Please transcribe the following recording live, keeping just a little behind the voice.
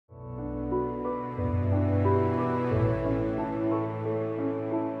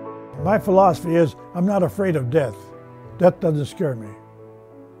My philosophy is I'm not afraid of death. Death doesn't scare me.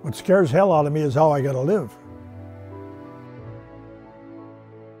 What scares hell out of me is how I gotta live.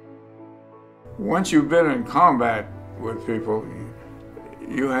 Once you've been in combat with people,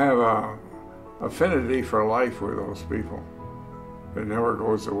 you have an affinity for life with those people. It never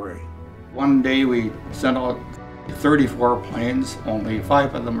goes away. One day we sent out 34 planes, only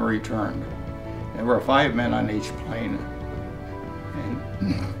 5 of them returned. There were 5 men on each plane.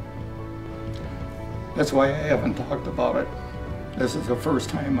 And that's why I haven't talked about it. This is the first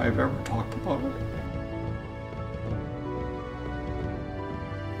time I've ever talked about it.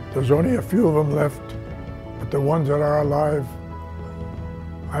 There's only a few of them left, but the ones that are alive,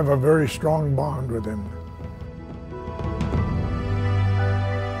 I have a very strong bond with them.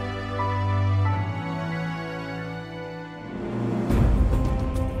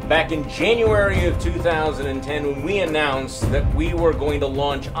 Back in January of 2010, when we announced that we were going to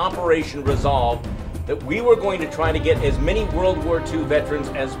launch Operation Resolve, that we were going to try to get as many World War II veterans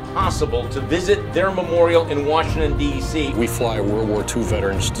as possible to visit their memorial in Washington, D.C. We fly World War II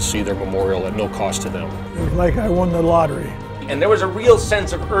veterans to see their memorial at no cost to them. It was like I won the lottery. And there was a real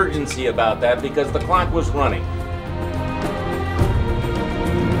sense of urgency about that because the clock was running.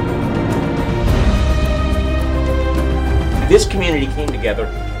 This community came together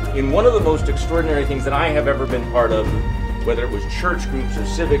in one of the most extraordinary things that I have ever been part of, whether it was church groups or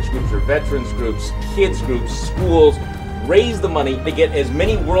civics groups or veterans groups, kids groups, schools, raise the money to get as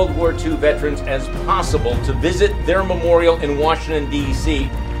many World War II veterans as possible to visit their memorial in Washington, D.C.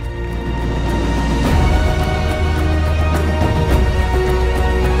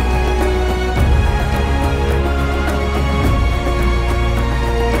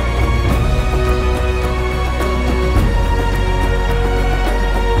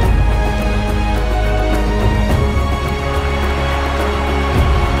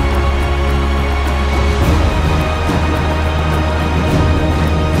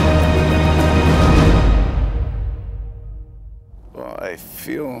 I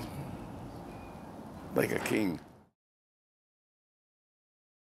feel like a king.